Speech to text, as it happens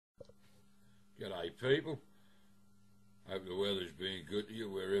G'day people, hope the weather's been good to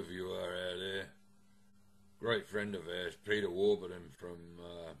you wherever you are out there. Great friend of ours, Peter Warburton from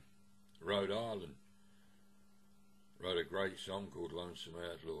Rhode Island, wrote a great song called Lonesome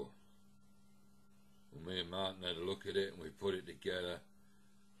Outlaw. Well, me and Martin had a look at it and we put it together,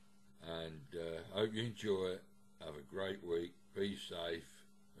 and hope you enjoy it. Have a great week, be safe,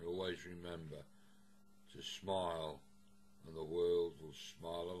 and always remember to smile and the world will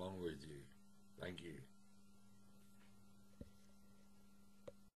smile along with you. Thank you.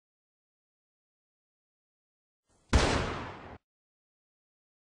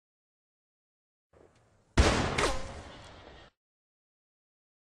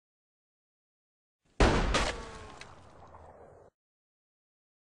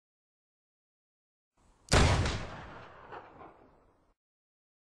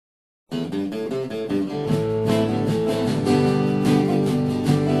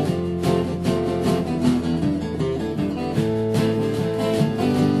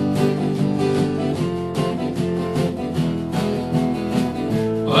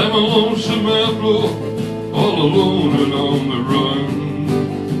 I'm a lonesome outlaw, all alone and on the run.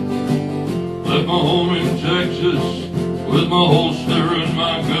 Left my home in Texas with my holster and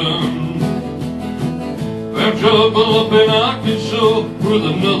my gun. Found trouble up in Arkansas with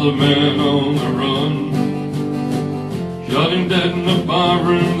another man on the run. Shot him dead in the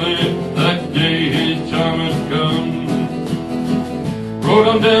barroom there, that day his time had come. Rode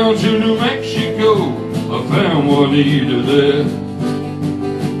on down to New Mexico, I found Juanita there.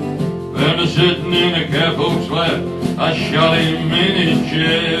 Found her sitting in a cowpoke's lap, I shot him in his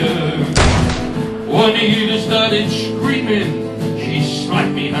chair. Juanita started screaming, she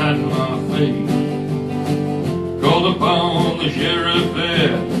slapped me behind my face. Called upon the sheriff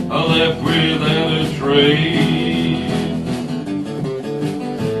there, I left without a trace.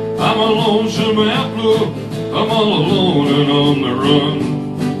 I'm a lonesome outlaw, I'm all alone and on the run.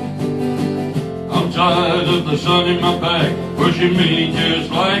 I'm tired of the sun in my back, pushing me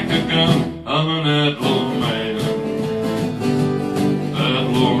just like a gun. I'm an outlaw man,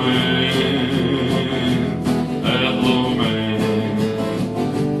 outlaw man, outlaw man,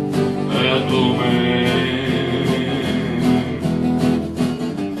 outlaw man.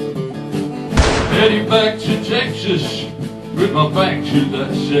 Heading back to Texas with my back to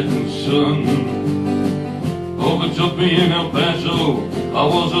that setting sun. Overtook me in El Paso, I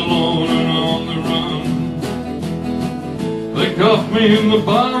was alone and on the run. They cuffed me in the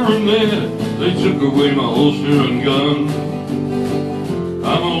barroom there, they took away my holster and gun.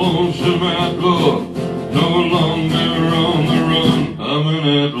 I'm a lonesome outlaw, no longer on the run. I'm an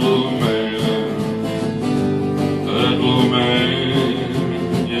outlaw man, outlaw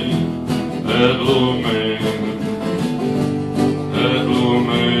man, yeah, outlaw man, outlaw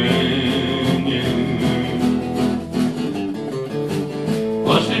man, yeah.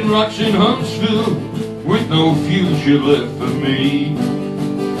 Busting rocks in Huntsville with no future left for me.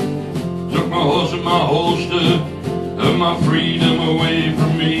 Took my horse and my holster and my freedom away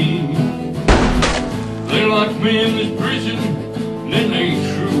from me. They locked me in this prison and then they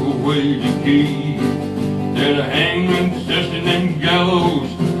threw away the key. They're the hangman's testing them gallows,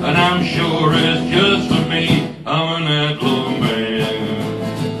 and I'm sure it's just for me. I'm an outlaw man,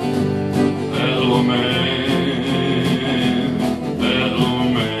 outlaw man, outlaw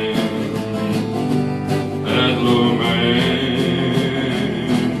man, outlaw man.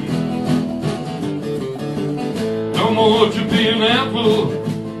 No more to be an outlaw,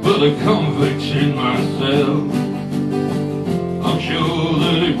 but a convict in my cell. I'm sure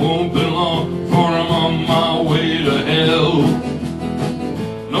that it won't be long before I'm on my way to hell.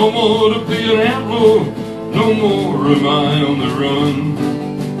 No more to be an outlaw, no more am I on the run.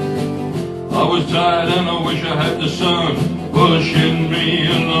 I was tired and I wish I had the sun pushing me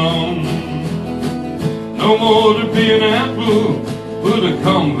along. No more to be an outlaw, but a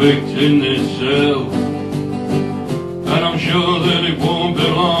convict in this cell. And I'm sure that it won't be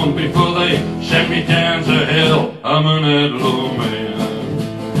long before they send me down to hell. I'm an outlaw man.